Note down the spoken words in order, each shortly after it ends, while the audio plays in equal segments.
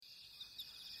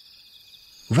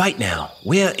Right now,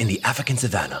 we're in the African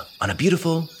savannah on a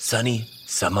beautiful, sunny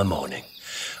summer morning,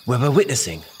 where we're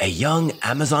witnessing a young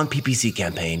Amazon PPC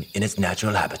campaign in its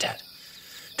natural habitat.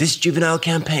 This juvenile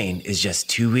campaign is just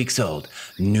 2 weeks old,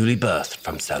 newly birthed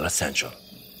from Cella Central.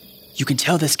 You can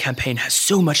tell this campaign has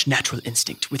so much natural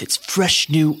instinct with its fresh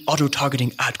new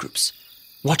auto-targeting ad groups.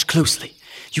 Watch closely.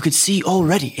 You can see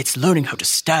already it's learning how to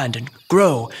stand and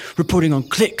grow, reporting on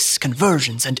clicks,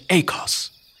 conversions, and ACOS.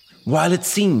 While it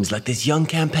seems like this young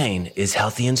campaign is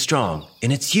healthy and strong,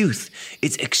 in its youth,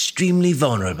 it's extremely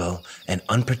vulnerable and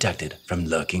unprotected from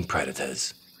lurking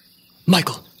predators.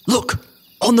 Michael, look!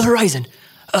 On the horizon,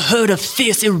 a herd of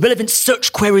fierce, irrelevant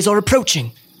search queries are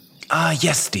approaching.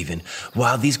 Yes, Stephen.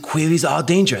 While these queries are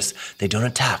dangerous, they don't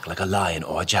attack like a lion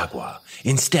or a jaguar.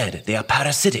 Instead, they are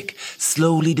parasitic,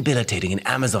 slowly debilitating an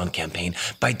Amazon campaign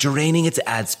by draining its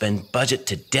ad spend budget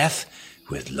to death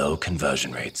with low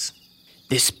conversion rates.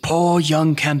 This poor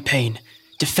young campaign,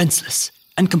 defenseless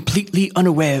and completely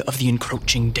unaware of the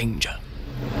encroaching danger.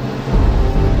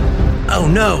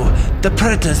 Oh no! The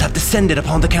predators have descended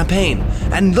upon the campaign.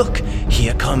 And look,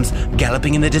 here comes,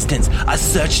 galloping in the distance, a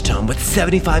search term with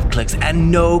 75 clicks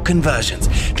and no conversions.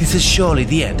 This is surely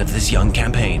the end of this young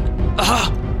campaign.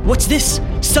 Aha! What's this?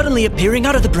 Suddenly appearing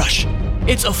out of the brush.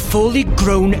 It's a fully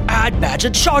grown ad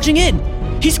badger charging in.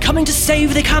 He's coming to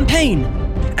save the campaign.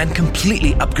 And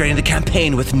completely upgrading the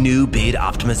campaign with new bid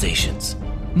optimizations.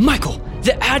 Michael,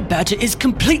 the ad badger is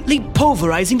completely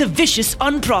pulverizing the vicious,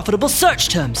 unprofitable search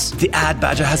terms. The ad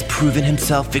badger has proven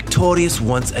himself victorious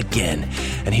once again,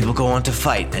 and he will go on to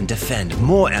fight and defend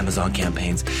more Amazon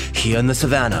campaigns here in the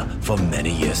savannah for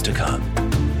many years to come.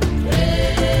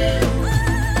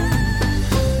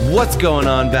 What's going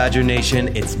on, Badger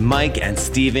Nation? It's Mike and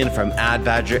Steven from Ad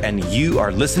Badger, and you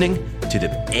are listening to the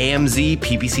AMZ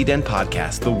PPC Den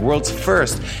podcast, the world's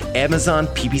first Amazon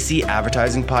PPC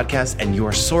advertising podcast and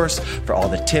your source for all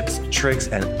the tips, tricks,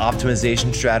 and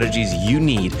optimization strategies you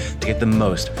need to get the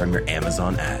most from your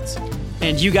Amazon ads.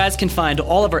 And you guys can find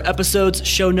all of our episodes,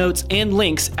 show notes, and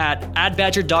links at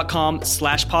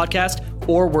adbadger.com/podcast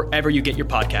or wherever you get your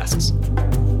podcasts.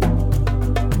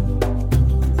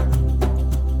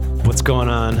 What's going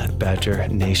on, Badger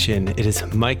Nation? It is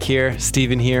Mike here,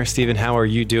 Steven here. Steven, how are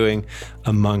you doing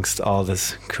amongst all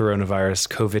this coronavirus,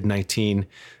 COVID-19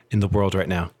 in the world right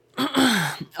now?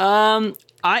 I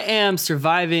am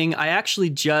surviving. I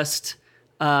actually just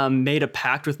made a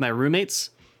pact with my roommates.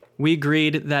 We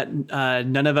agreed that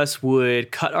none of us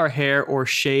would cut our hair or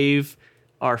shave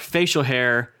our facial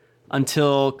hair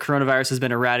until coronavirus has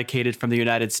been eradicated from the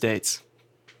United States.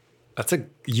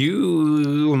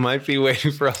 You might be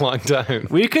waiting for a long time.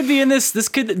 We could be in this. This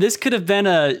could have been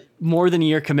a more than a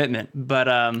year commitment, but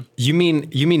you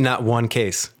mean not one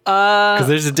case? Because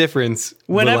there's a difference.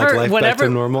 Whenever life back to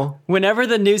normal. Whenever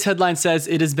the news headline says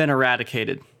it has been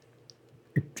eradicated.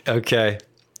 Okay.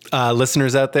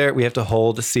 Listeners out there, we have to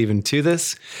hold Steven to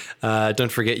this.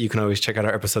 Don't forget, you can always check out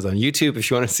our episodes on YouTube if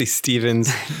you want to see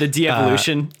Steven's the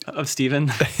de-evolution of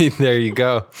Steven. There you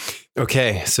go.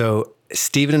 Okay, so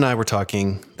Steven and I were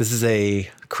talking. This is a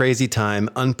crazy time,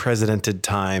 unprecedented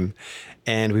time,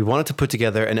 and we wanted to put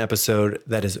together an episode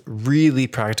that is really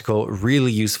practical,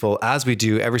 really useful, as we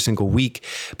do every single week.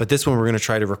 But this one, we're going to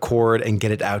try to record and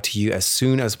get it out to you as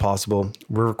soon as possible.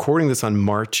 We're recording this on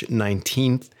March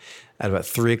 19th at about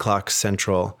 3 o'clock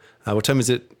Central. What time is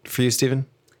it for you, Steven?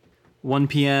 1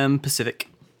 p.m. Pacific.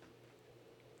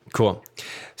 Cool.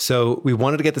 So we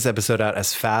wanted to get this episode out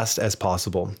as fast as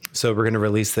possible. So we're going to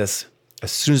release this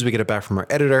as soon as we get it back from our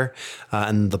editor,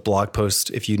 and the blog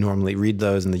post, if you normally read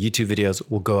those, and the YouTube videos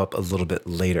will go up a little bit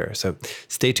later. So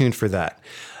stay tuned for that.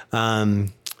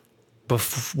 But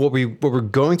what we're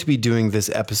going to be doing this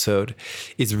episode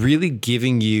is really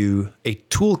giving you a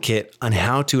toolkit on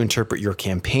how to interpret your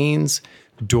campaigns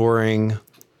during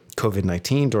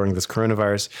COVID-19, during this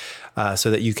coronavirus, so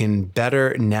that you can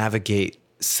better navigate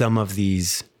some of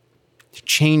these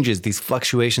changes, these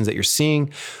fluctuations that you're seeing.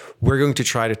 We're going to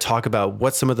try to talk about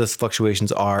what some of those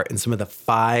fluctuations are and some of the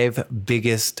 5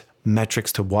 biggest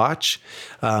metrics to watch.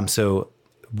 So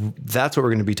that's what we're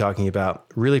going to be talking about.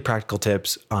 Really practical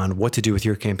tips on what to do with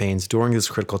your campaigns during this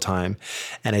critical time.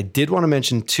 And I did want to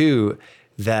mention too,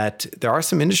 that there are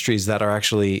some industries that are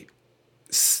actually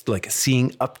like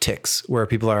seeing upticks where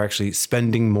people are actually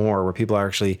spending more, where people are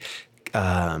actually,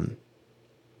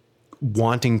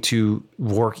 wanting to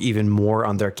work even more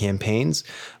on their campaigns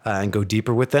and go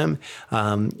deeper with them.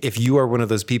 If you are one of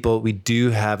those people, we do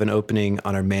have an opening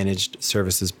on our managed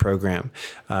services program.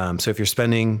 So if you're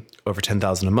spending over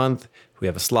 $10,000 a month, we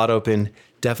have a slot open.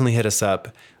 Definitely hit us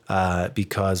up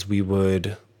because we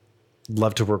would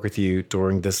love to work with you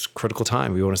during this critical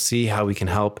time. We want to see how we can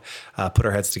help put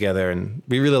our heads together. And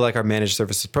we really like our managed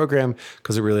services program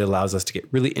because it really allows us to get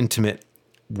really intimate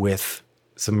with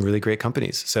some really great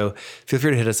companies. So feel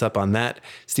free to hit us up on that.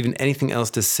 Stephen, anything else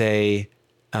to say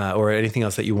or anything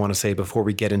else that you want to say before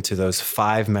we get into those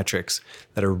 5 metrics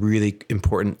that are really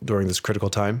important during this critical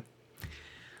time?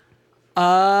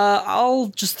 I'll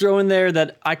just throw in there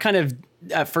that I kind of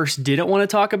at first didn't want to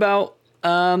talk about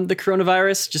the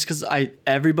coronavirus just because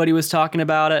everybody was talking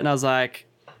about it, and I was like,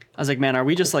 man, are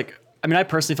we just like? I mean, I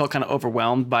personally felt kind of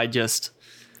overwhelmed by just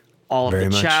all of the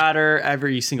chatter,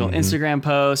 every single Instagram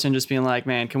post, and just being like,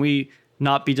 man, can we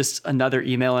not be just another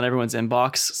email in everyone's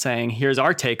inbox saying, here's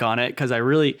our take on it? Because I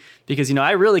really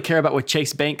care about what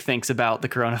Chase Bank thinks about the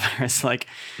coronavirus. Like,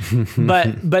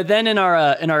 but then in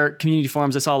our community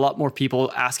forums, I saw a lot more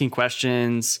people asking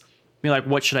questions. Be like,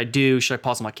 what should I do? Should I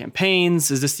pause my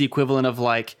campaigns? Is this the equivalent of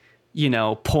like,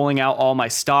 pulling out all my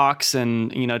stocks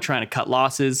and, trying to cut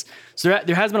losses? So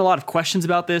there has been a lot of questions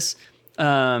about this.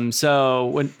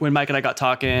 So when Mike and I got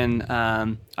talking,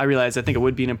 I realized I think it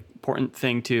would be an important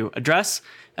thing to address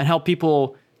and help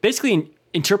people basically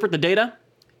interpret the data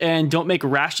and don't make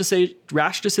rash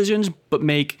decisions, but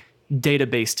make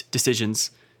data-based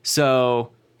decisions. So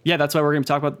yeah, that's why we're going to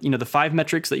talk about, the 5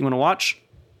 metrics that you want to watch,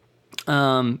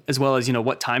 as well as,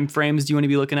 what time frames do you want to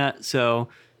be looking at. So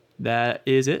that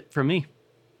is it from me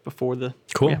before the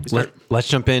cool. Let's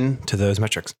jump into those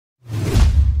metrics.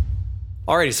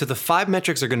 Alrighty, so the 5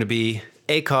 metrics are going to be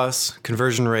ACoS,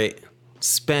 conversion rate,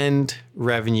 spend,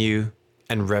 revenue,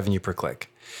 and revenue per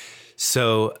click.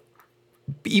 So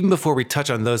even before we touch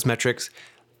on those metrics,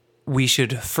 we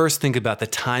should first think about the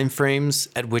time frames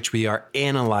at which we are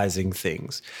analyzing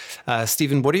things.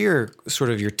 Stephen, what are your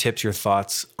tips, your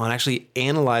thoughts on actually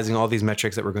analyzing all these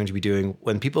metrics that we're going to be doing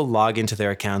when people log into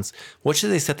their accounts? What should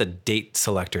they set the date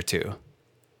selector to?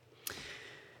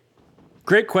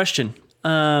 Great question.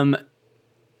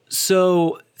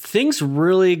 So things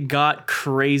really got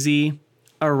crazy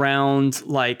around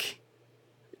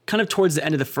kind of towards the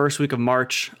end of the first week of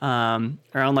March, around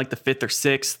like the 5th or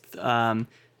 6th,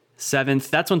 7th.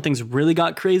 That's when things really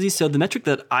got crazy. So the metric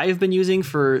that I've been using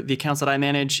for the accounts that I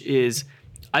manage is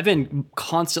I've been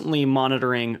constantly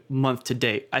monitoring month to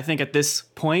date. I think at this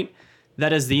point,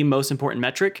 that is the most important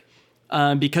metric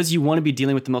because you want to be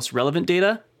dealing with the most relevant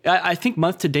data. I think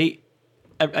month to date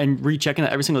and rechecking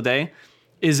that every single day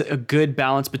is a good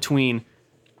balance between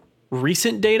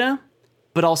recent data,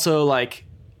 but also like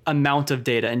amount of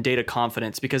data and data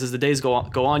confidence, because as the days go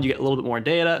on, you get a little bit more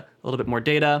data.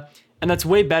 And that's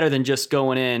way better than just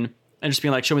going in and just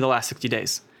being like, show me the last 60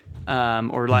 days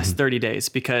or last 30 days,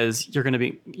 because you're going to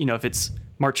be, if it's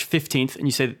March 15th and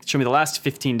you say, show me the last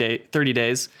 30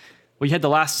 days. Well, you had the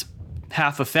last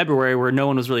half of February where no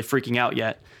one was really freaking out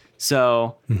yet.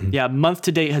 So yeah, month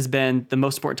to date has been the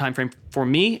most important time frame for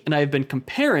me. And I've been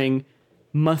comparing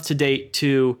month to date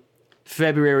to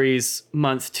February's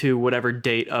month to whatever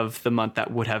date of the month that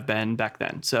would have been back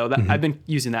then. So I've been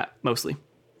using that mostly.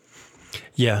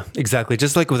 Yeah, exactly.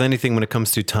 Just like with anything when it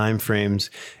comes to time frames,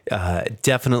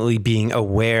 definitely being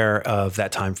aware of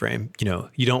that time frame.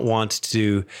 You don't want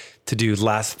to do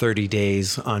last 30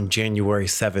 days on January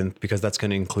 7th because that's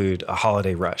going to include a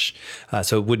holiday rush.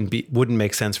 So it wouldn't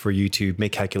make sense for you to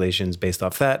make calculations based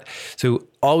off that. So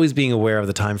always being aware of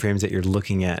the time frames that you're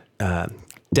looking at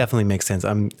definitely makes sense.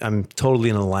 I'm totally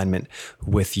in alignment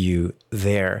with you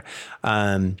there.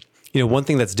 One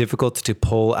thing that's difficult to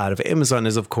pull out of Amazon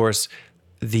is, of course,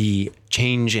 the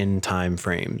change in time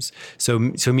frames. So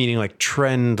meaning like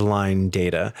trend line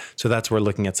data. So that's where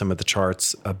looking at some of the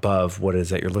charts above what it is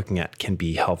that you're looking at can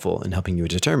be helpful in helping you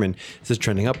determine, is it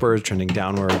trending upwards, trending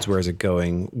downwards? Where is it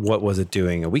going? What was it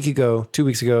doing a week ago, 2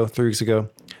 weeks ago, 3 weeks ago?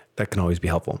 That can always be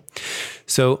helpful.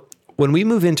 So when we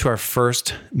move into our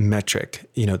first metric,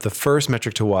 the first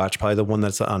metric to watch, probably the one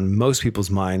that's on most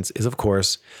people's minds, is of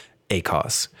course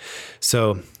ACoS.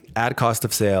 So ad cost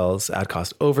of sales, ad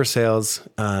cost over sales.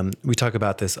 We talk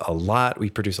about this a lot. We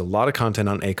produce a lot of content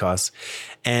on ACoS.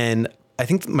 And I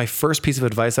think my first piece of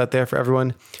advice out there for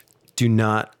everyone, do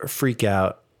not freak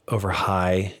out over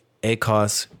high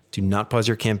ACoS. Do not pause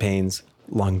your campaigns.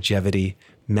 Longevity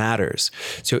matters.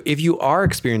 So if you are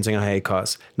experiencing a high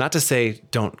ACoS, not to say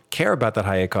don't care about that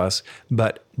high ACoS,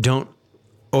 but don't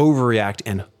overreact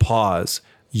and pause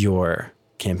your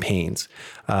campaigns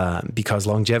because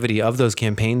longevity of those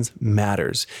campaigns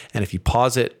matters. And if you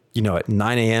pause it, at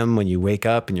 9 a.m. when you wake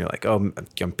up and you're like, oh,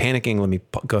 I'm panicking, let me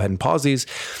go ahead and pause these.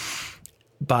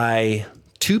 By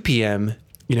 2 p.m.,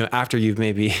 after you've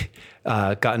maybe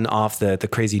gotten off the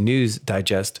crazy news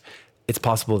digest, it's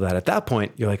possible that at that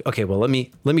point you're like, okay, well, let me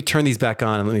turn these back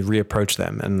on and let me reapproach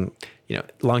them. And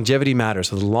longevity matters.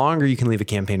 So the longer you can leave a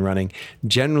campaign running,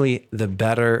 generally the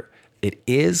better it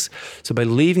is. So by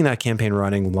leaving that campaign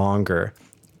running longer,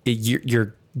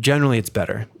 you're generally it's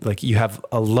better. Like you have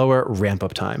a lower ramp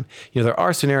up time. There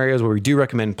are scenarios where we do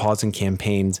recommend pausing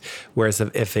campaigns, whereas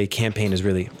if a campaign is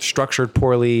really structured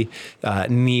poorly,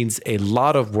 needs a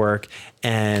lot of work,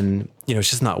 and it's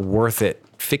just not worth it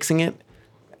fixing it,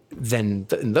 then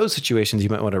in those situations you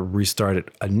might want to restart it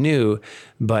anew.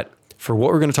 But for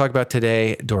what we're going to talk about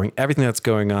today, during everything that's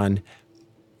going on,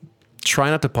 try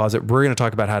not to pause it. We're going to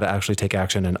talk about how to actually take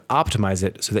action and optimize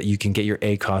it so that you can get your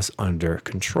ACOS under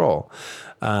control.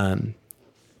 And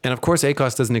of course,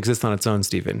 ACOS doesn't exist on its own,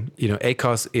 Stephen.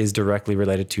 ACOS is directly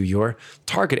related to your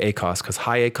target ACOS, because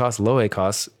high ACOS, low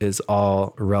ACOS is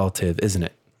all relative, isn't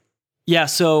it? Yeah.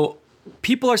 So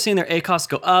people are seeing their ACOS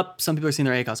go up. Some people are seeing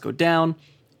their ACOS go down.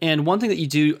 And one thing that you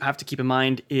do have to keep in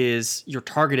mind is your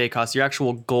target ACOS, your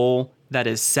actual goal that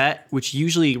is set, which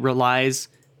usually relies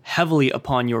heavily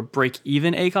upon your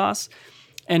break-even ACOS.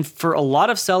 And for a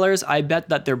lot of sellers, I bet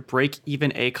that their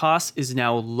break-even ACOS is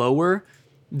now lower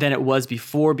than it was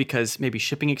before, because maybe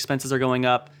shipping expenses are going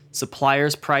up,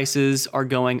 suppliers' prices are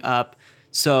going up.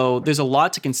 So there's a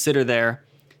lot to consider there.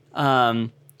 So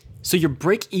your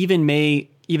break-even may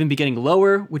even be getting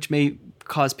lower, which may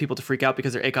cause people to freak out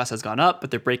because their ACOS has gone up,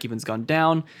 but their break-even's gone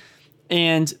down.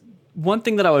 And one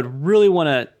thing that I would really want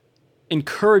to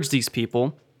encourage these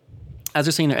people, as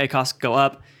they're seeing their ACOS go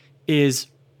up, is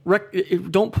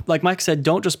don't, like Mike said,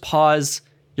 don't just pause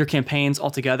your campaigns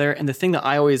altogether. And the thing that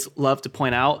I always love to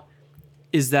point out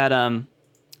is that, I'm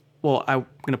going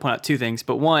to point out two things,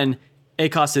 but one,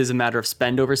 ACOS is a matter of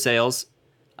spend over sales.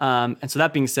 And so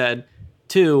that being said,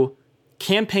 two,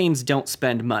 campaigns don't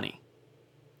spend money.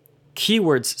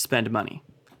 Keywords spend money.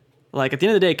 Like at the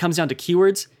end of the day, it comes down to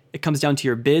keywords. It comes down to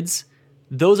your bids.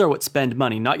 Those are what spend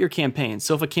money, not your campaign.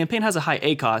 So if a campaign has a high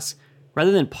ACOS,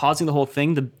 rather than pausing the whole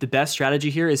thing, the best strategy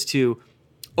here is to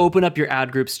open up your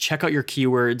ad groups, check out your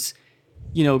keywords,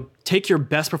 take your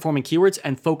best performing keywords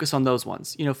and focus on those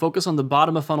ones. Focus on the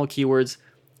bottom of funnel keywords,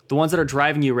 the ones that are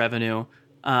driving you revenue,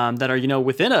 that are,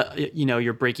 within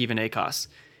your break-even ACOS.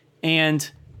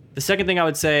 And the second thing I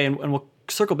would say, and we'll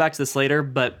circle back to this later,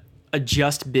 but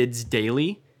adjust bids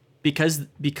daily, because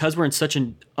we're in such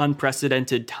an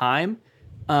unprecedented time.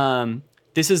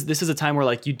 This is a time where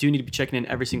like you do need to be checking in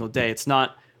every single day.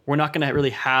 We're not going to really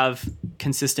have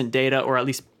consistent data, or at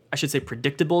least I should say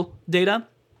predictable data.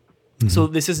 Mm-hmm. So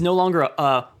this is no longer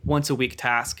a once a week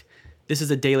task. This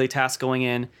is a daily task, going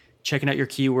in, checking out your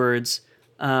keywords.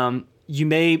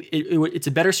 It's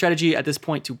a better strategy at this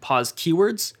point to pause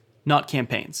keywords, not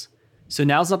campaigns. So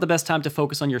now's not the best time to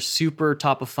focus on your super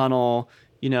top of funnel,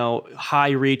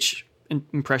 high reach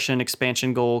impression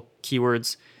expansion goal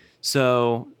keywords.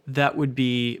 So that would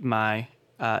be my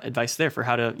advice there for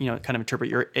how to, kind of interpret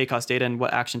your ACOS data and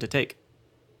what action to take.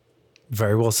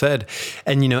 Very well said.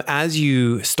 And, as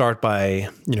you start by,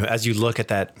 as you look at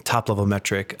that top level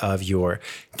metric of your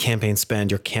campaign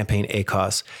spend, your campaign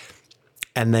ACOS,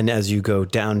 and then as you go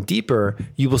down deeper,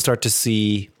 you will start to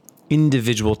see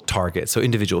individual targets. So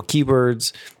individual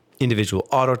keywords, individual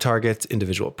auto targets,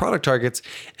 individual product targets.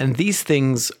 And these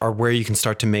things are where you can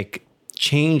start to make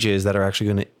changes that are actually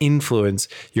going to influence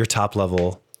your top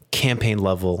level, campaign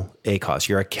level ACOS,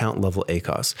 your account level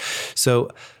ACOS. So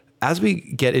as we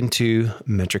get into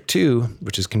metric 2,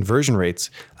 which is conversion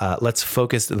rates, let's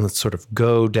focus and let's sort of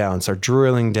go down, start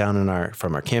drilling down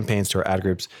from our campaigns to our ad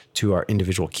groups to our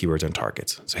individual keywords and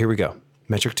targets. So here we go.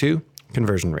 Metric 2,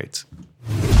 conversion rates.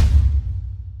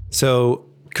 So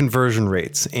conversion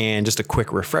rates, and just a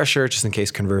quick refresher, just in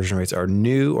case conversion rates are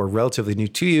new or relatively new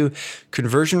to you,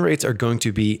 conversion rates are going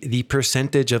to be the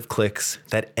percentage of clicks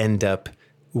that end up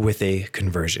with a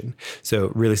conversion.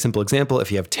 So really simple example,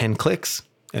 if you have 10 clicks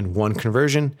and 1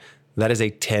 conversion, that is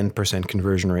a 10%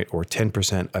 conversion rate, or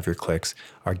 10% of your clicks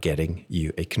are getting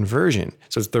you a conversion.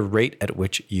 So it's the rate at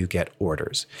which you get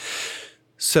orders.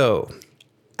 So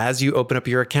as you open up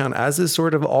your account, as is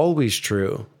sort of always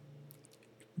true,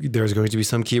 there's going to be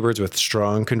some keywords with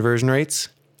strong conversion rates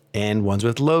and ones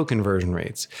with low conversion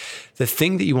rates. The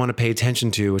thing that you want to pay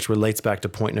attention to, which relates back to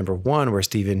point number 1, where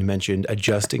Stephen mentioned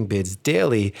adjusting bids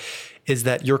daily, is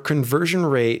that your conversion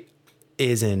rate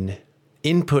is an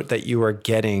input that you are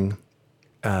getting.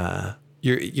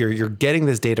 You're getting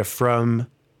this data from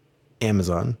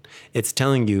Amazon. It's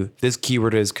telling you this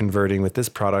keyword is converting with this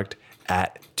product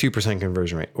at 2%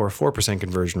 conversion rate or 4%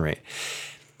 conversion rate.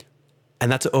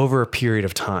 And that's over a period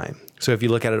of time. So if you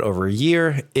look at it over a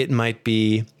year, it might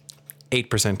be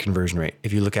 8% conversion rate.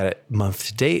 If you look at it month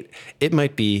to date, it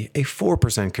might be a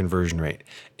 4% conversion rate.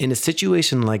 In a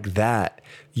situation like that,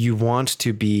 you want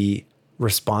to be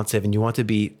responsive and you want to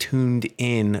be tuned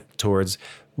in towards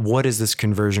what is this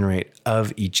conversion rate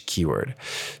of each keyword.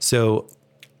 So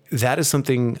that is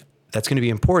something that's going to be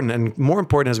important, and more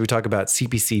important as we talk about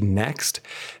CPC next,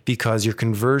 because your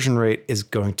conversion rate is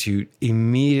going to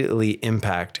immediately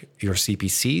impact your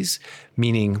CPCs,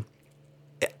 meaning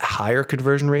higher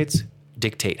conversion rates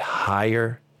dictate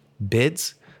higher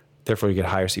bids. Therefore, you get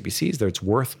higher CPCs, there it's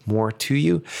worth more to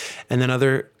you. And then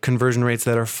other conversion rates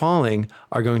that are falling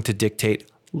are going to dictate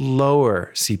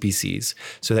lower CPCs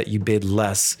so that you bid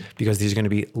less because these are going to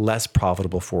be less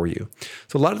profitable for you.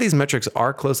 So a lot of these metrics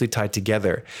are closely tied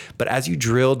together, but as you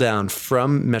drill down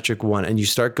from metric one and you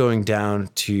start going down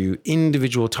to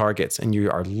individual targets and you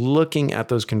are looking at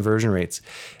those conversion rates,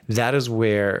 that is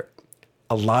where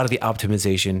a lot of the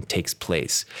optimization takes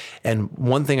place. And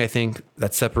one thing I think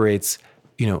that separates,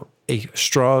 a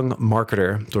strong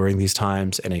marketer during these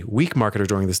times and a weak marketer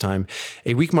during this time,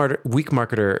 a weak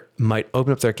marketer might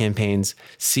open up their campaigns,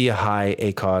 see a high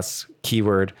ACoS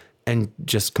keyword, and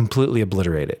just completely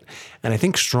obliterate it. And I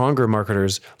think stronger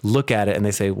marketers look at it and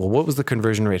they say, well, what was the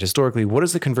conversion rate historically? What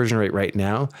is the conversion rate right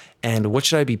now? And what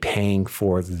should I be paying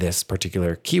for this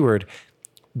particular keyword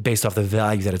based off the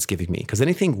value that it's giving me? Because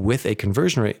anything with a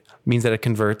conversion rate means that it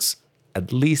converts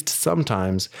at least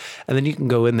sometimes. And then you can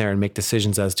go in there and make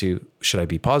decisions as to, should I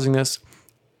be pausing this?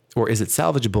 Or is it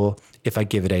salvageable if I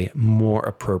give it a more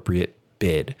appropriate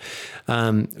bid?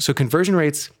 So conversion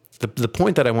rates, the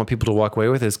point that I want people to walk away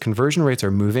with is conversion rates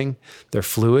are moving, they're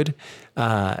fluid,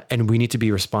 and we need to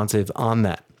be responsive on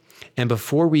that. And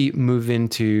before we move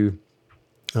into,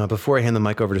 before I hand the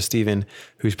mic over to Steven,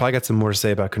 who's probably got some more to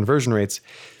say about conversion rates,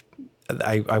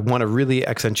 I want to really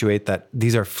accentuate that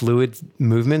these are fluid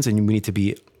movements and we need to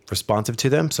be responsive to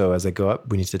them. So as they go up,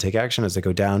 we need to take action. As they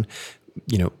go down,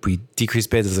 we decrease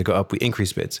bids. As they go up, we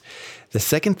increase bids. The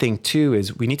second thing too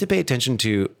is we need to pay attention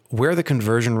to where the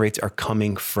conversion rates are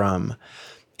coming from,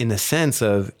 in the sense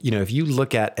of, if you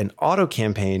look at an auto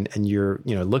campaign and you're,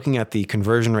 looking at the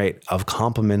conversion rate of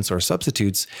complements or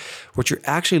substitutes, what you're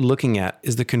actually looking at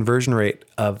is the conversion rate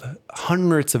of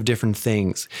hundreds of different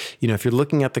things. If you're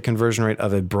looking at the conversion rate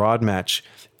of a broad match,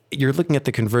 you're looking at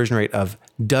the conversion rate of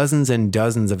dozens and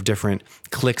dozens of different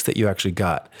clicks that you actually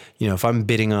got. If I'm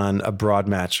bidding on a broad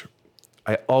match,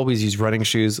 I always use running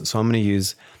shoes. So I'm going to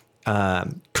use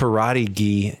karate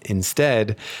gi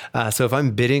instead. So if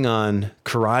I'm bidding on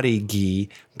karate gi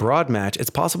broad match, it's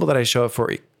possible that I show up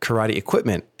for karate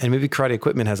equipment, and maybe karate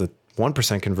equipment has a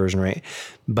 1% conversion rate,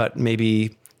 but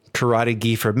maybe karate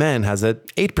gi for men has a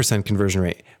 8% conversion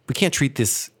rate. We can't treat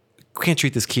this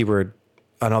keyword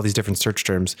on all these different search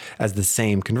terms as the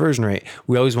same conversion rate.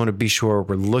 We always want to be sure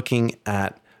we're looking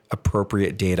at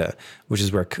appropriate data, which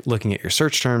is where looking at your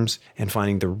search terms and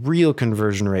finding the real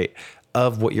conversion rate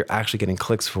of what you're actually getting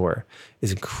clicks for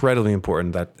is incredibly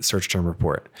important, that search term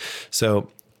report. So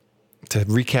to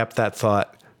recap that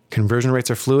thought, conversion rates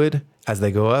are fluid. As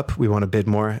they go up, we want to bid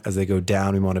more. As they go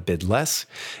down, we want to bid less.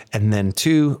 And then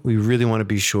two, we really want to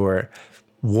be sure,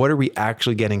 what are we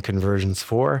actually getting conversions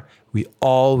for? We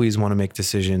always want to make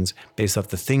decisions based off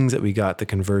the things that we got the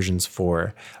conversions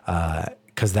for,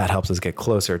 because that helps us get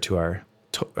closer to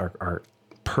our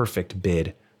perfect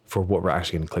bid for what we're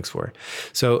actually getting clicks for.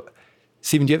 So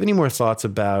Steven, do you have any more thoughts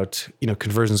about,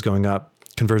 conversions going up,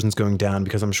 conversions going down?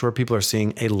 Because I'm sure people are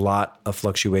seeing a lot of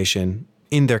fluctuation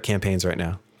in their campaigns right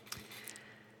now.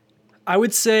 I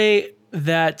would say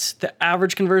that the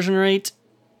average conversion rate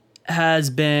has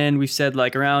been, we've said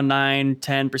like around 9,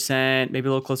 10%, maybe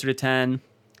a little closer to 10.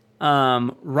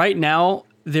 Right now,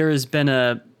 there has been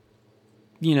a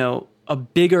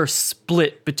bigger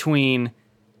split between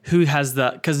who has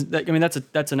because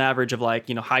that's an average of like,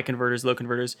 high converters, low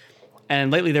converters. And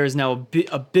lately there is now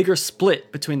a bigger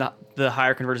split between the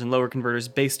higher converters and lower converters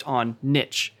based on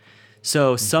niche.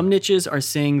 So some niches are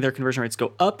seeing their conversion rates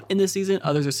go up in this season.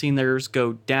 Others are seeing theirs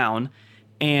go down.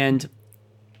 And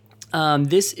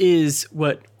this is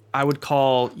what I would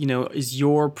call, is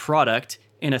your product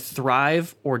in a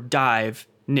thrive or dive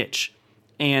niche.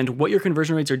 And what your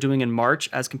conversion rates are doing in March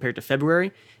as compared to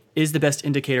February is the best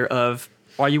indicator of,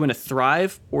 are you in a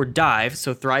thrive or dive?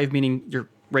 So thrive meaning your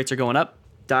rates are going up,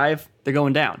 dive, they're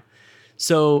going down.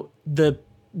 So the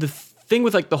thing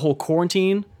with like the whole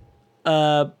quarantine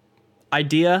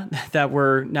idea that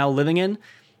we're now living in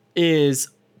is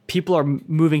people are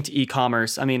moving to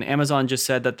e-commerce. I mean, Amazon just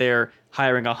said that they're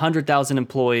hiring 100,000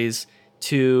 employees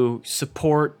to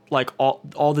support like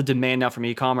all the demand now from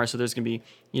e-commerce. So there's going to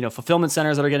be, fulfillment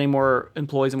centers that are getting more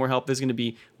employees and more help. There's going to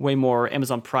be way more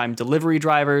Amazon Prime delivery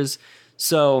drivers.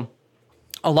 So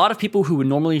a lot of people who would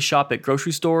normally shop at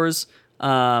grocery stores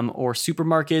or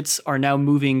supermarkets are now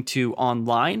moving to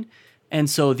online. And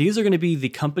so these are going to be the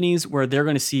companies where they're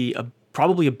going to see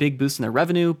probably a big boost in their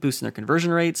revenue, boost in their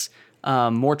conversion rates,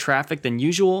 more traffic than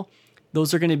usual.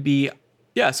 Those are going to be,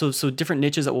 so different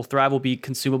niches that will thrive will be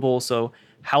consumable. So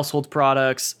household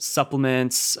products,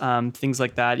 supplements, things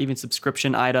like that, even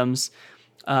subscription items.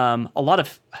 A lot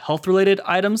of health-related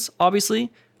items,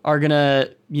 obviously, are going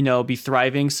to, be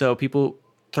thriving. So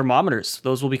thermometers,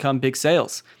 those will become big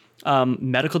sales.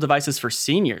 Medical devices for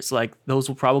seniors, like those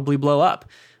will probably blow up.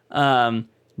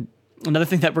 Another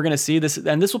thing that we're going to see this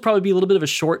will probably be a little bit of a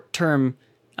short-term,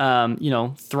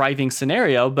 thriving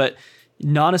scenario, but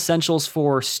non-essentials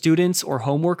for students or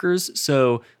home workers.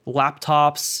 So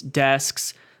laptops,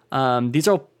 desks, these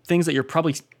are all things that you're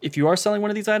probably, if you are selling one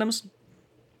of these items,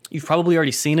 you've probably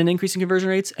already seen an increase in conversion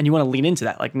rates and you want to lean into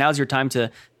that. Like now's your time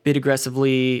to bid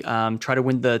aggressively, try to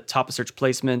win the top of search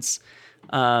placements.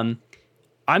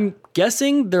 I'm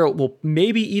guessing there will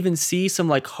maybe even see some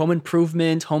like home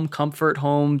improvement, home comfort,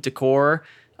 home decor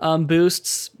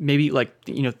boosts, maybe like,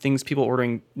 things people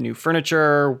ordering new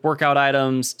furniture, workout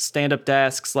items, stand-up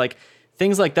desks, like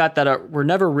things like that were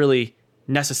never really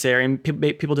necessary. And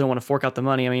people didn't want to fork out the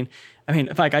money. I mean,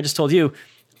 like I just told you,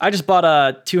 I just bought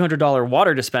a $200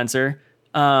 water dispenser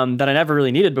that I never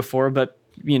really needed before, but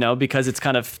because it's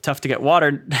kind of tough to get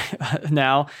water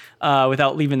now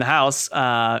without leaving the house.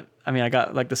 I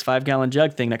got like this 5-gallon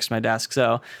jug thing next to my desk.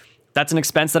 So that's an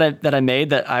expense that I made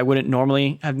that I wouldn't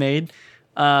normally have made.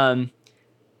 Now,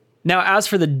 as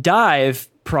for the Dive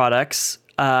products,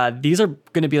 these are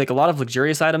going to be like a lot of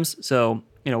luxurious items. So,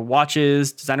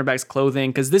 watches, designer bags,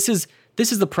 clothing, because this is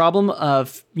the problem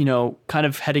of, kind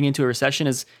of heading into a recession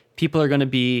is people are going to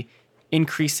be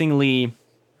increasingly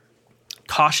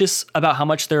cautious about how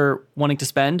much they're wanting to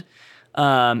spend.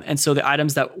 And so the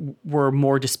items that were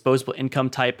more disposable income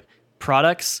type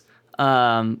products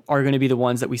are going to be the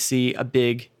ones that we see a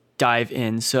big dive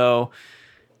in. So,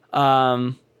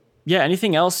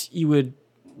 anything else you would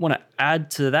want to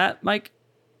add to that, Mike?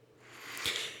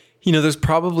 There's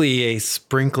probably a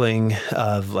sprinkling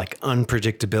of like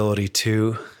unpredictability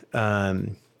too.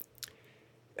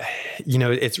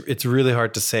 It's really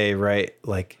hard to say, right?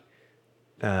 Like,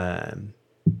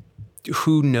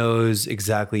 who knows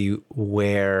exactly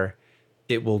where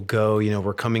it will go?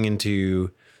 We're coming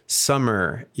into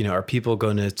summer, are people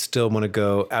going to still want to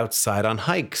go outside on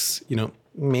hikes?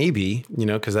 Maybe,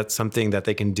 because that's something that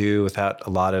they can do without a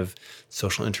lot of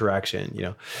social interaction,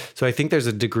 So I think there's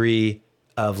a degree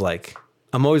of like,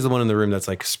 I'm always the one in the room that's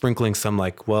like sprinkling some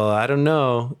like, well, I don't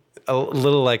know, a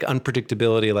little like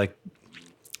unpredictability. Like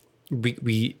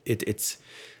it's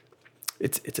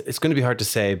going to be hard to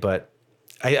say, but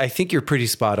I think you're pretty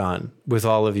spot on with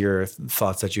all of your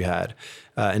thoughts that you had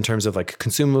in terms of like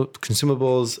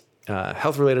consumables,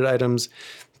 health-related items,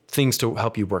 things to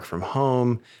help you work from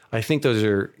home. I think those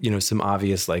are, some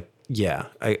obvious, like,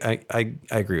 I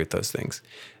agree with those things.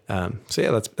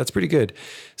 That's pretty good.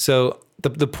 So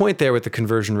the point there with the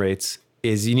conversion rates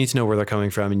is you need to know where they're coming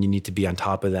from and you need to be on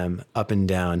top of them up and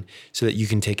down so that you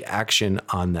can take action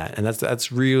on that. And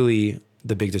that's really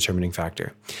the big determining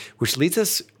factor, which leads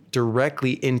us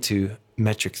directly into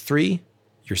metric 3,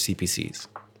 your CPCs.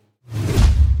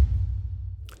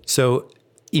 So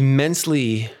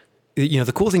immensely,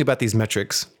 the cool thing about these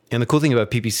metrics and the cool thing about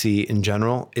PPC in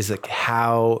general is like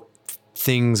how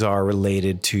things are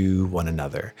related to one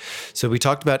another. So we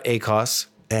talked about ACOS,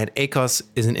 and ACOS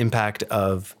is an impact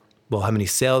of, well, how many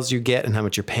sales you get and how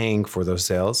much you're paying for those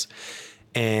sales.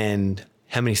 And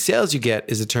how many sales you get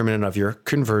is determinant of your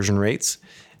conversion rates.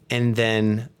 And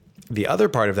then the other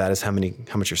part of that is how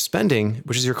much you're spending,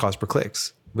 which is your cost per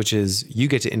clicks, which is you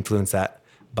get to influence that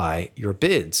by your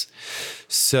bids.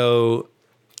 So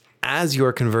as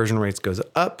your conversion rates goes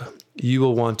up, you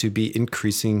will want to be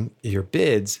increasing your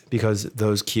bids because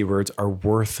those keywords are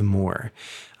worth more.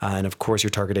 And of course, your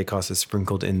target ACOS is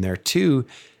sprinkled in there too,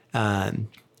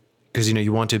 because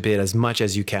you want to bid as much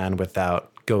as you can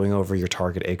without going over your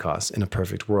target ACOS in a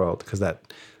perfect world, because that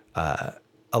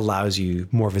allows you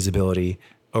more visibility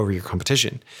over your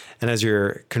competition. And as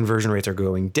your conversion rates are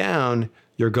going down,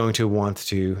 you're going to want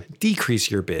to decrease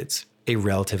your bids a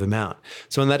relative amount.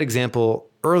 So in that example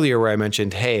earlier where I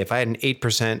mentioned, hey, if I had an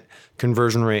 8%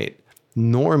 conversion rate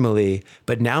normally,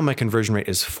 but now my conversion rate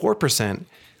is 4%,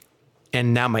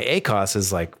 and now my ACOS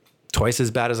is like twice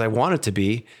as bad as I want it to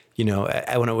be,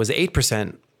 when it was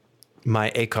 8%,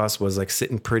 my ACOS was like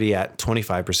sitting pretty at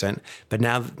 25%. But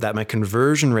now that my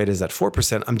conversion rate is at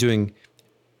 4%, I'm doing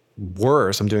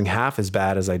worse. I'm doing half as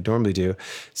bad as I normally do.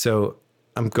 So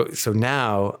so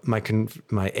now my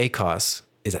ACOS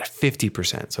is at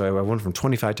 50%. So I went from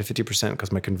 25 to 50%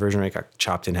 because my conversion rate got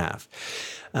chopped in half.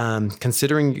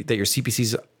 Considering that your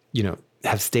CPCs,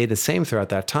 have stayed the same throughout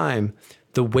that time,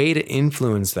 the way to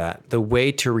influence that, the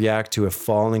way to react to a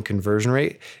falling conversion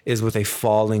rate is with a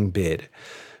falling bid.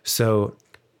 So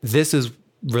this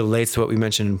relates to what we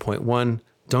mentioned in point 1.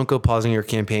 Don't go pausing your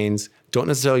campaigns. Don't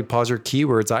necessarily pause your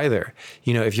keywords either.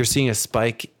 If you're seeing a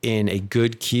spike in a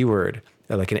good keyword,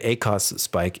 like an ACOS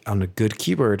spike on a good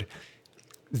keyword,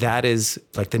 that is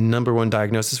like the number one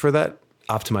diagnosis for that.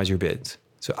 Optimize your bids.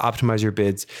 So optimize your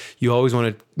bids. You always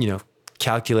want to,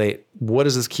 calculate, what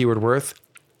is this keyword worth?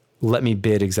 Let me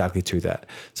bid exactly to that.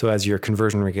 So as your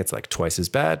conversion rate gets like twice as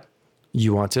bad,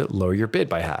 you want to lower your bid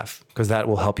by half, because that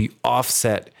will help you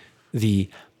offset the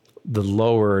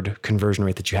lowered conversion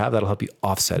rate that you have. That'll help you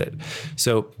offset it.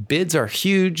 So bids are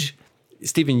huge.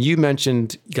 Stephen, you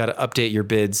mentioned you got to update your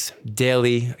bids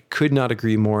daily. I could not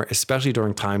agree more, especially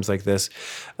during times like this.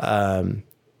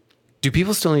 Do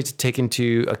people still need to take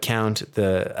into account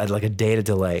like a data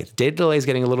delay? The data delay is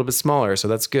getting a little bit smaller, so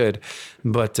that's good.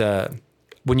 But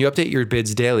when you update your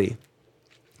bids daily,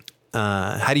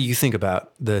 how do you think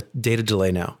about the data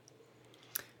delay now?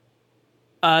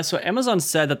 So Amazon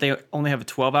said that they only have a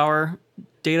 12-hour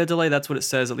data delay. That's what it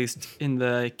says, at least in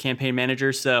the campaign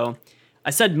manager. So I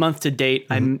said month to date.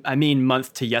 Mm-hmm. I mean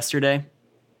month to yesterday.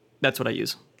 That's what I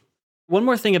use. One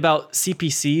more thing about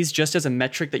CPCs, just as a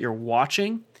metric that you're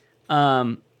watching.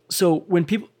 So when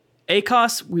people,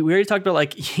 ACOS, we already talked about,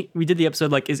 like, we did the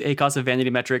episode, like, is ACOS a vanity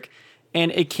metric?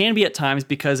 And it can be at times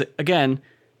because, again,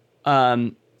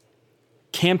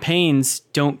 campaigns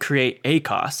don't create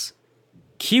ACOS.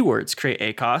 Keywords create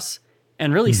ACOS,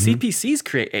 and really CPCs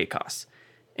create ACOS.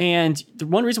 And the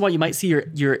one reason why you might see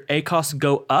your ACOS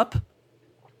go up,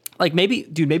 like maybe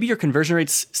your conversion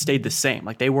rates stayed the same,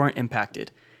 like they weren't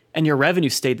impacted, and your revenue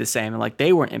stayed the same, and like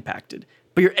they weren't impacted,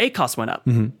 but your ACOS went up.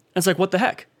 And it's like, what the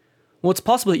heck? Well, it's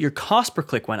possible that your cost per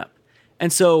click went up.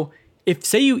 And so if,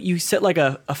 say you set like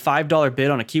a $5 bid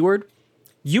on a keyword,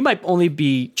 you might only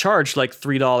be charged like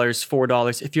 $3,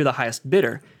 $4 if you're the highest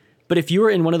bidder. But if you were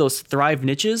in one of those Thrive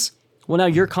niches, well, now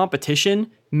your competition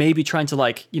may be trying to,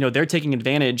 like, they're taking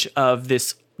advantage of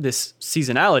this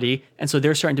seasonality. And so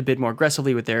they're starting to bid more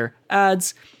aggressively with their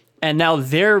ads. And now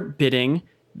their bidding,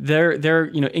 their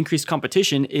increased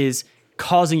competition is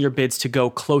causing your bids to go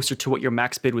closer to what your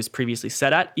max bid was previously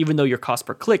set at, even though your cost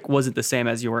per click wasn't the same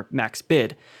as your max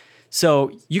bid.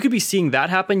 So you could be seeing that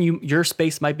happen. Your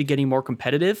space might be getting more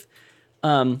competitive.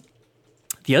 The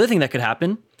other thing that could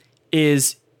happen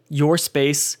is your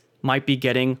space might be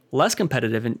getting less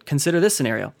competitive. And consider this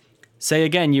scenario. Say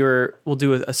again, we'll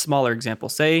do a smaller example.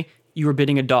 Say you were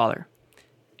bidding $1,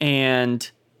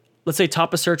 and let's say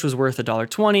top of search was worth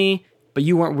 $1.20, but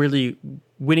you weren't really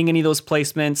winning any of those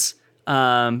placements.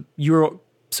 You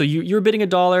were bidding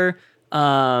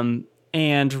 $1,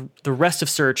 and the rest of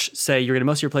search, say you're getting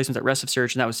most of your placements at rest of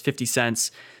search, and that was 50 cents.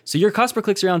 So your cost per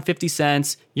click's around 50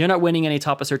 cents. You're not winning any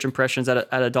top of search impressions at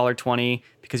 $1.20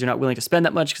 because you're not willing to spend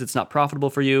that much because it's not profitable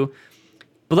for you.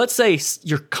 But let's say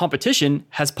your competition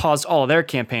has paused all of their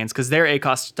campaigns because their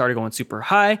ACOS started going super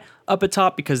high up at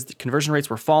top because the conversion rates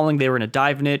were falling. They were in a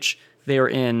dive niche. They were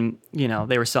in,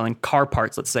 they were selling car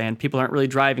parts, let's say, and people aren't really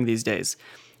driving these days.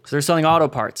 So they're selling auto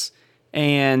parts,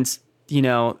 and,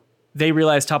 they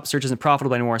realize top of search isn't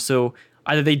profitable anymore. So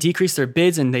either they decrease their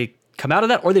bids and they come out of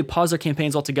that, or they pause their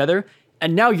campaigns altogether.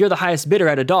 And now you're the highest bidder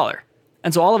at $1.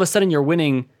 And so all of a sudden you're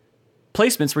winning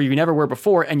placements where you never were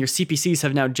before, and your CPCs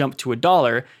have now jumped to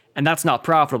 $1, and that's not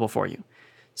profitable for you.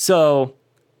 So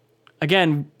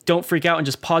again, don't freak out and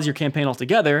just pause your campaign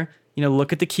altogether.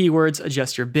 Look at the keywords,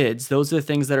 adjust your bids. Those are the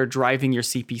things that are driving your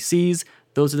CPCs.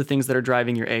 Those are the things that are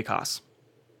driving your ACOS.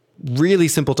 Really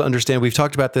simple to understand. We've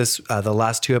talked about this the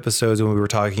last 2 episodes when we were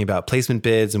talking about placement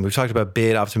bids, and we've talked about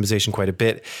bid optimization quite a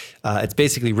bit. It's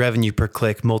basically revenue per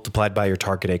click multiplied by your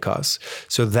target ACOS.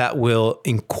 So that will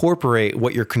incorporate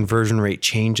what your conversion rate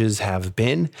changes have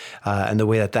been. And the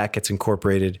way that gets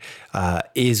incorporated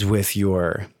is with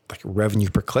your revenue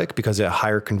per click, because a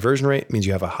higher conversion rate means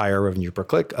you have a higher revenue per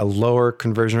click. A lower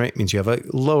conversion rate means you have a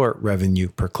lower revenue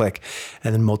per click.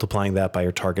 And then multiplying that by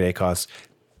your target ACOS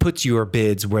puts your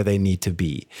bids where they need to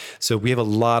be. So we have a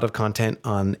lot of content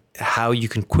on how you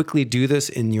can quickly do this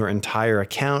in your entire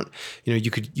account. You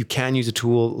can use a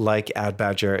tool like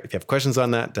AdBadger. If you have questions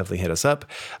on that, definitely hit us up.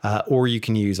 Or you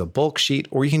can use a bulk sheet,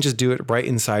 or you can just do it right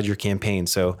inside your campaign.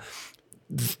 So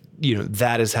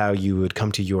that is how you would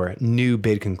come to your new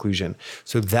bid conclusion.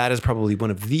 So that is probably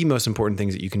one of the most important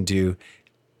things that you can do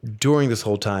during this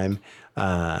whole time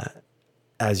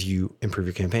as you improve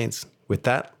your campaigns. With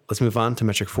that, let's move on to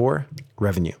metric 4,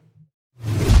 revenue.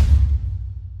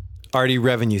 Already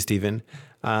revenue, Stephen.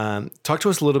 Talk to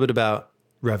us a little bit about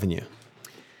revenue.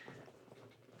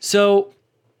 So,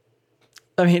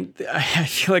 I mean, I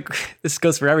feel like this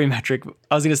goes for every metric.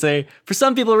 I was going to say, for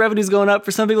some people, revenue's going up.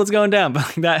 For some people, it's going down.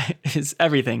 But that is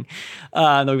everything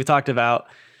that we've talked about.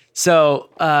 So,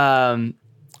 but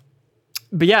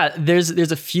yeah,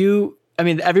 there's a few. I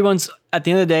mean, everyone's at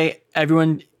the end of the day,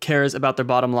 everyone cares about their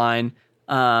bottom line,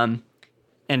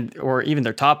 or even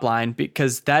their top line,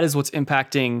 because that is what's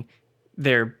impacting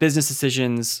their business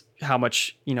decisions. How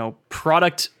much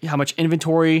product, how much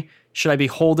inventory should I be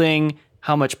holding?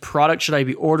 How much product should I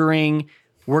be ordering?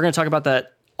 We're going to talk about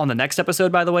that on the next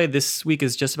episode, by the way. This week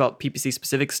is just about PPC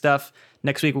specific stuff.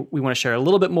 Next week, we want to share a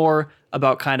little bit more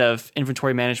about kind of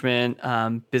inventory management,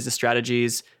 business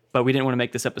strategies, but we didn't want to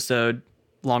make this episode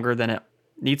longer than it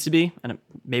needs to be. And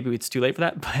maybe it's too late for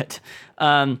that.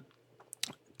 But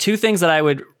two things that I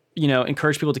would,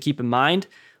 encourage people to keep in mind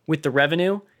with the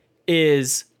revenue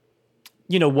is,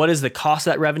 what is the cost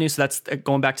of that revenue? So that's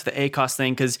going back to the ACoS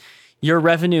thing, because your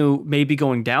revenue may be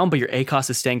going down, but your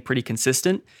ACoS is staying pretty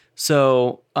consistent.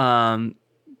 So,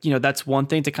 that's one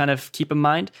thing to kind of keep in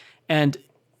mind. And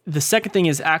the second thing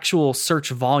is actual search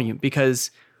volume, because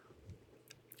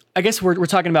I guess we're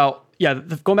talking about,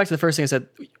 going back to the first thing I said,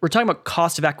 we're talking about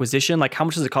cost of acquisition, like how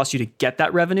much does it cost you to get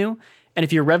that revenue? And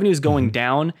if your revenue is going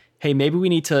down, hey, maybe we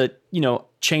need to,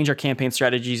 change our campaign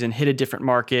strategies and hit a different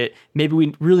market. Maybe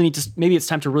we really need to, maybe it's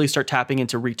time to really start tapping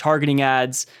into retargeting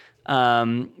ads,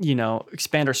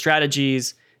 expand our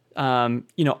strategies,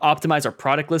 optimize our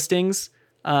product listings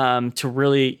to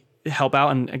really help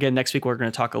out. And again, next week, we're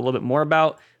going to talk a little bit more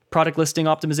about product listing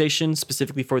optimization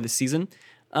specifically for this season.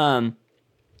 But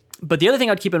the other thing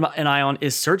I'd keep an eye on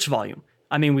is search volume.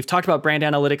 I mean, we've talked about brand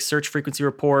analytics, search frequency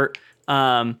report.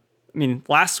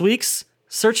 Last week's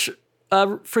search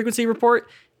frequency report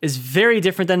is very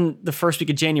different than the first week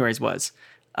of January's was.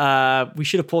 We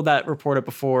should have pulled that report up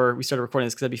before we started recording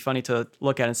this, because that'd be funny to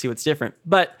look at and see what's different.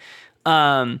 But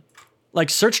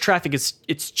search traffic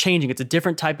it's changing. It's a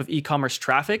different type of e-commerce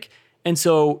traffic. And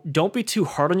so don't be too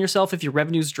hard on yourself if your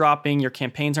revenue's dropping, your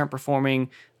campaigns aren't performing,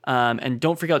 and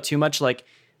don't freak out too much. Like,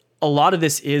 a lot of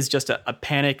this is just a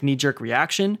panic, knee-jerk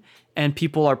reaction, and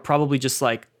people are probably just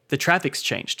like, the traffic's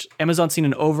changed. Amazon's seen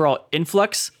an overall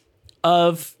influx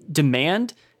of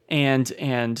demand and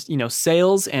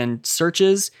sales and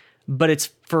searches, but it's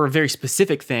for a very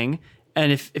specific thing.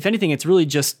 And if anything, it's really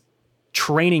just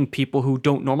training people who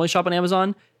don't normally shop on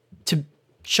Amazon to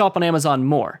shop on Amazon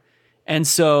more. And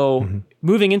so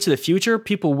moving into the future,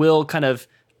 people will kind of,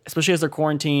 especially as they're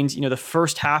quarantined, the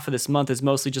first half of this month is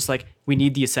mostly just like, we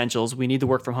need the essentials, we need the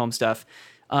work from home stuff.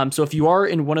 So if you are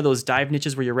in one of those dive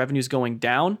niches where your revenue is going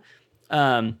down,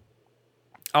 I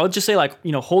would just say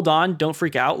hold on, don't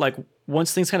freak out. Like,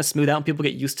 once things kind of smooth out and people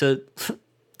get used to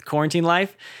quarantine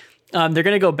life, they're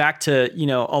going to go back to,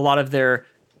 a lot of their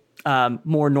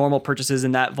more normal purchases,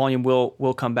 and that volume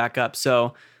will come back up.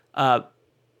 So,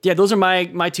 those are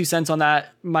my 2 cents on that.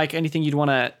 Mike, anything you'd want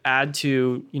to add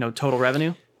to, total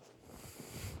revenue?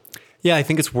 Yeah, I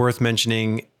think it's worth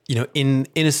mentioning, in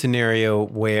a scenario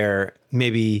where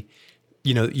maybe,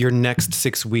 your next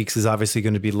 6 weeks is obviously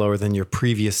going to be lower than your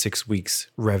previous 6 weeks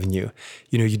revenue.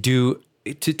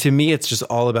 To me, it's just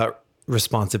all about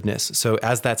responsiveness. So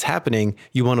as that's happening,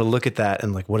 you want to look at that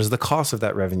and what is the cost of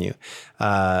that revenue?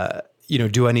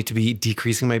 Do I need to be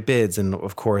decreasing my bids? And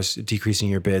of course, decreasing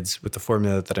your bids with the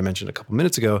formula that I mentioned a couple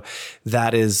minutes ago,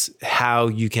 that is how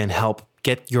you can help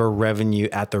get your revenue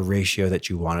at the ratio that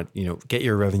you want it, get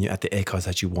your revenue at the ACoS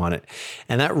that you want it.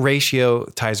 And that ratio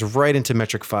ties right into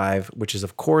metric 5, which is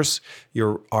of course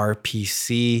your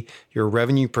RPC, your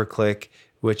revenue per click,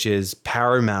 which is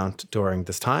paramount during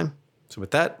this time. So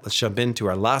with that, let's jump into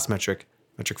our last metric,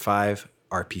 metric 5,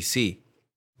 RPC.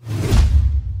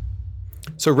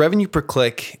 So revenue per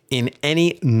click in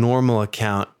any normal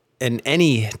account in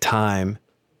any time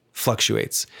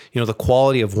fluctuates. The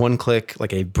quality of one click,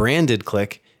 like a branded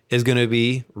click, is going to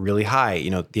be really high.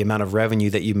 The amount of revenue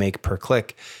that you make per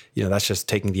click, that's just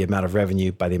taking the amount of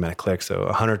revenue by the amount of clicks. So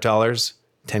 $100,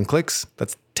 10 clicks,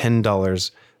 that's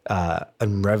 $10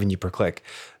 in revenue per click.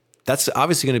 That's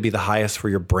obviously going to be the highest for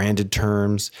your branded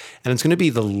terms, and it's going to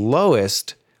be the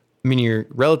lowest. I mean, you're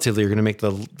going to make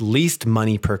the least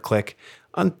money per click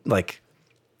on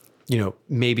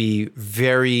maybe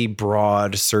very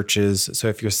broad searches. So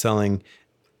if you're selling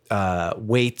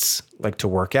weights to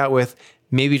work out with,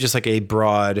 maybe just a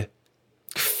broad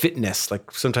fitness.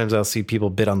 Like sometimes I'll see people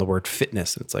bid on the word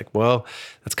fitness. And it's like, well,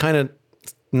 that's kind of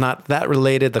not that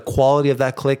related. The quality of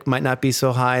that click might not be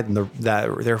so high, and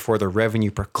therefore the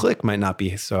revenue per click might not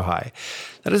be so high.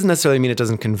 That doesn't necessarily mean it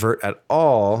doesn't convert at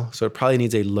all. So it probably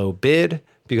needs a low bid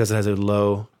because it has a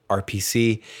low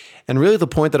RPC. And really the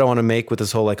point that I want to make with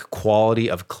this whole like quality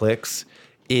of clicks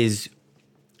is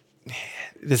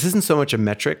this isn't so much a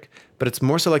metric, but it's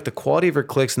more so like the quality of your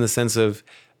clicks in the sense of,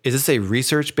 is this a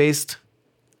research-based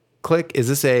click? Is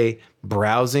this a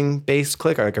browsing-based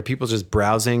click? Or like, are people just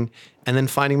browsing and then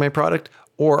finding my product?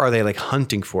 Or are they like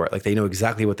hunting for it? Like they know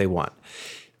exactly what they want.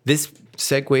 This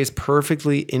segues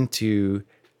perfectly into,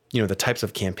 the types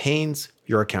of campaigns,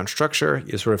 your account structure.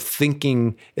 You're sort of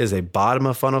thinking, is a bottom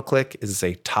of funnel click? Is this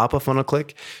a top of funnel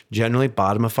click? Generally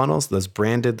bottom of funnels, those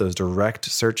branded, those direct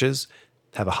searches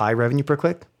have a high revenue per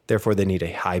click. Therefore they need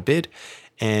a high bid.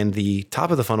 And the top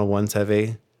of the funnel ones have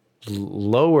a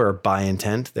lower buy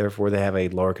intent. Therefore they have a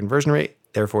lower conversion rate.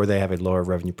 Therefore they have a lower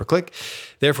revenue per click.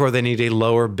 Therefore they need a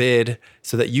lower bid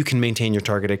so that you can maintain your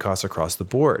targeted costs across the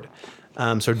board.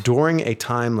 So during a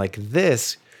time like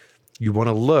this, you want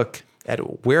to look at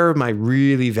where are my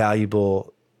really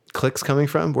valuable clicks coming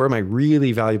from? Where are my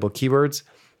really valuable keywords?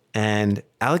 And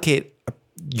allocate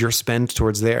your spend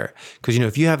towards there. Because,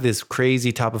 if you have this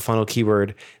crazy top of funnel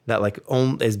keyword that like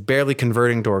is barely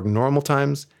converting during normal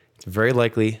times, it's very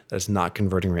likely that it's not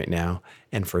converting right now.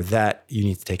 And for that, you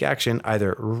need to take action,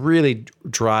 either really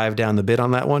drive down the bid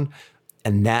on that one.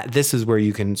 And this is where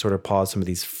you can sort of pause some of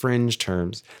these fringe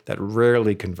terms that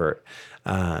rarely convert.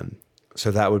 So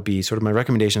that would be sort of my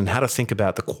recommendation on how to think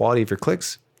about the quality of your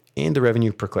clicks and the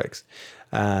revenue per clicks.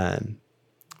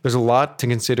 There's a lot to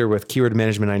consider with keyword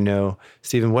management, I know.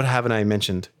 Stephen, what haven't I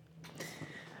mentioned?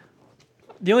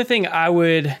 The only thing I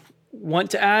would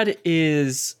want to add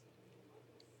is,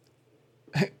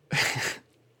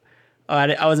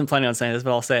 I wasn't planning on saying this,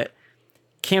 but I'll say it.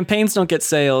 Campaigns don't get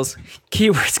sales,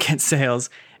 keywords get sales.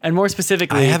 And more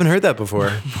specifically, I haven't heard that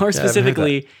before. More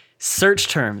specifically, search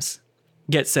terms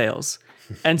get sales.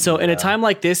 And so in a time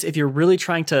like this, if you're really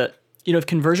trying to, if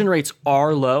conversion rates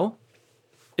are low,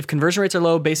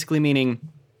 basically meaning,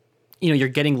 you're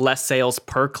getting less sales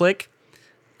per click.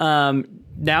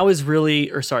 Now is really,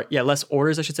 less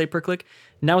orders, I should say, per click.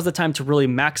 Now is the time to really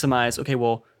maximize, okay,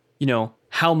 well,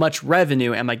 how much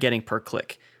revenue am I getting per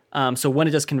click? So when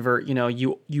it does convert,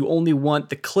 you only want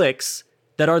the clicks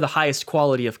that are the highest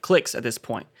quality of clicks at this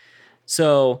point.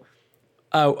 So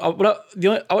what I was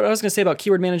going to say about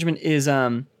keyword management is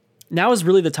now is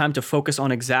really the time to focus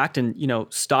on exact and,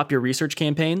 stop your research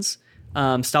campaigns.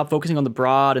 Stop focusing on the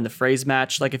broad and the phrase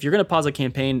match. Like if you're going to pause a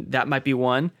campaign, that might be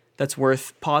one that's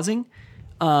worth pausing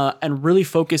and really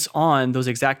focus on those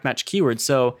exact match keywords.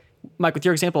 So Mike, with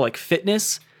your example, like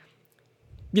fitness,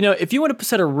 if you want to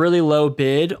set a really low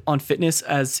bid on fitness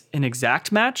as an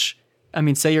exact match,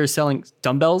 say you're selling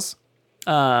dumbbells,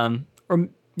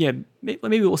 maybe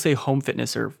we'll say home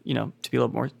fitness or, to be a little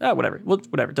more, whatever,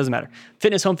 it doesn't matter.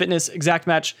 Fitness, home fitness, exact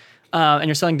match, and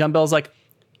you're selling dumbbells. Like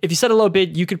if you set a low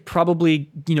bid, you could probably,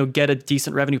 get a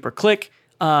decent revenue per click.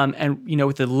 And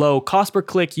with the low cost per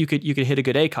click, you could hit a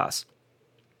good ACOS.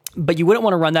 But you wouldn't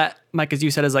want to run that, Mike, as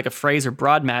you said, as like a phrase or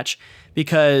broad match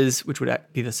which would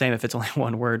be the same if it's only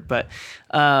one word. But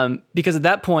because at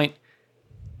that point,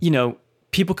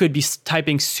 people could be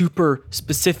typing super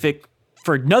specific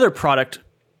for another product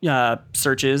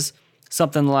searches,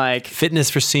 something like fitness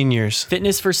for seniors.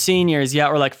 Yeah,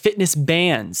 or like fitness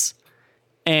bands.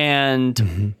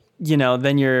 And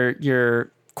then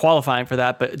you're qualifying for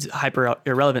that, but it's hyper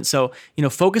irrelevant. So,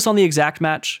 focus on the exact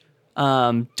match.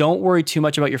 Don't worry too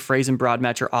much about your phrase and broad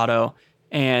match or auto,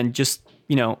 and just,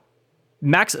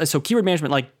 max. So keyword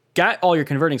management, like got all your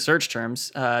converting search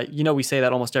terms. We say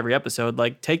that almost every episode,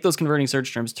 like take those converting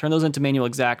search terms, turn those into manual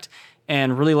exact,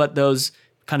 and really let those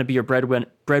kind of be your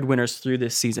breadwinners through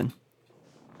this season.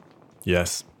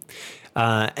 Yes.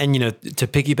 And, to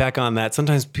piggyback on that,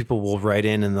 sometimes people will write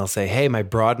in and they'll say, hey, my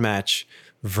broad match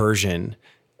version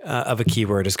of a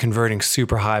keyword is converting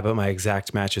super high, but my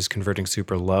exact match is converting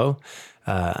super low.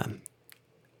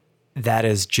 That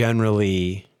is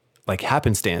generally like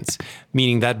happenstance,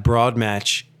 meaning that broad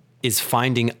match is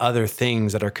finding other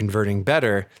things that are converting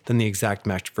better than the exact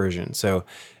match version. So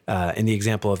in the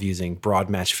example of using broad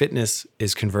match fitness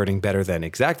is converting better than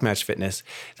exact match fitness,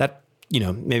 that,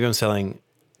 maybe I'm selling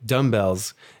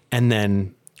dumbbells and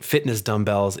then fitness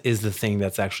dumbbells is the thing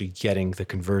that's actually getting the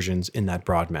conversions in that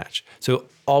broad match. So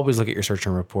always look at your search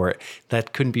term report.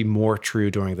 That couldn't be more true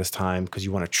during this time because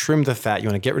you want to trim the fat. You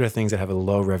want to get rid of things that have a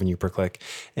low revenue per click,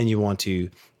 and you want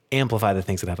to amplify the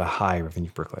things that have a high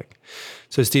revenue per click.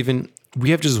 So Stephen,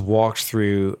 we have just walked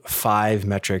through 5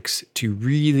 metrics to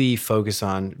really focus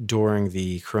on during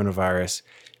the coronavirus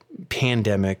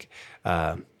pandemic.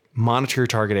 Monitor your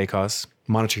target ACOS,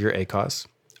 monitor your ACOS,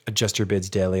 adjust your bids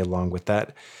daily along with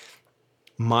that.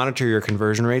 Monitor your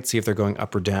conversion rates, see if they're going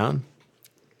up or down.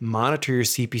 Monitor your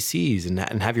CPCs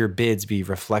and have your bids be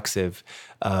reflexive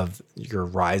of your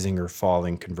rising or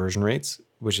falling conversion rates,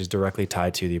 which is directly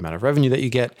tied to the amount of revenue that you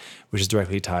get, which is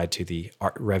directly tied to the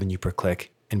revenue per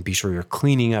click. And be sure you're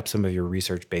cleaning up some of your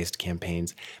research-based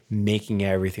campaigns, making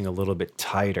everything a little bit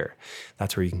tighter.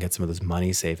 That's where you can get some of those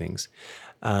money savings.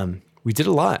 We did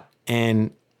a lot.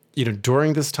 And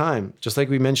during this time, just like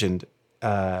we mentioned,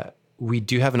 we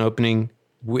do have an opening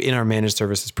in our managed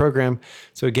services program.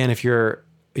 So again, if you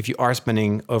are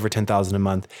spending over $10,000 a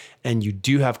month and you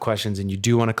do have questions and you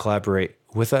do want to collaborate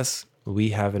with us,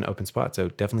 we have an open spot. So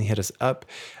definitely hit us up.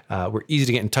 We're easy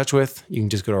to get in touch with. You can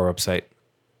just go to our website.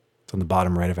 It's on the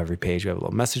bottom right of every page. We have a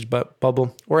little message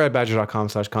bubble, or at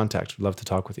badger.com/contact. We'd love to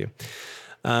talk with you.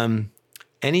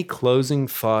 Any closing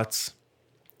thoughts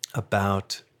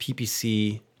about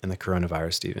PPC and the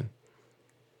coronavirus, Stephen?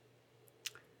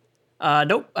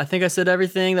 Nope. I think I said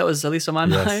everything that was at least on my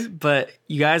mind. But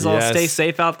you guys all stay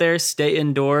safe out there, stay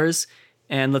indoors,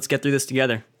 and let's get through this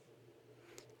together.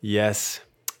 Yes.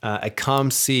 A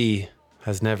calm sea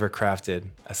has never crafted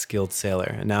a skilled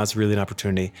sailor. And now it's really an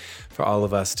opportunity for all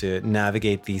of us to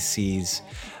navigate these seas.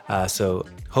 So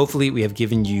hopefully we have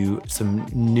given you some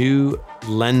new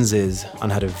lenses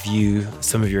on how to view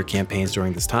some of your campaigns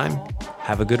during this time.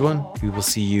 Have a good one. We will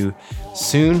see you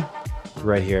soon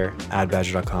right here at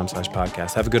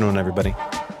badger.com/podcast. Have a good one, everybody.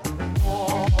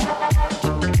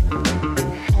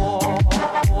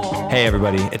 Hey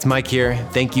everybody, it's Mike here.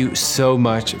 Thank you so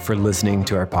much for listening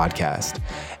to our podcast.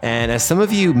 And as some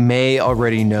of you may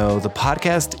already know, the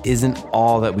podcast isn't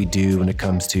all that we do when it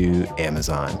comes to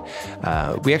Amazon.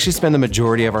 We actually spend the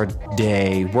majority of our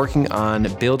day working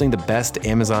on building the best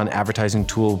Amazon advertising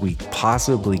tool we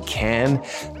possibly can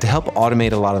to help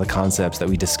automate a lot of the concepts that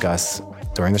we discuss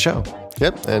during the show.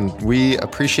 Yep, and we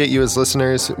appreciate you as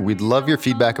listeners. We'd love your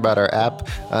feedback about our app.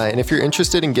 And if you're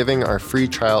interested in giving our free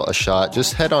trial a shot,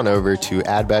 just head on over to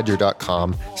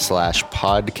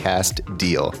adbadger.com/podcast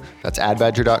deal. That's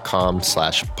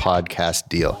adbadger.com/podcast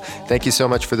deal. Thank you so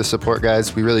much for the support,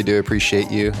 guys. We really do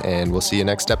appreciate you, and we'll see you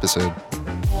next episode.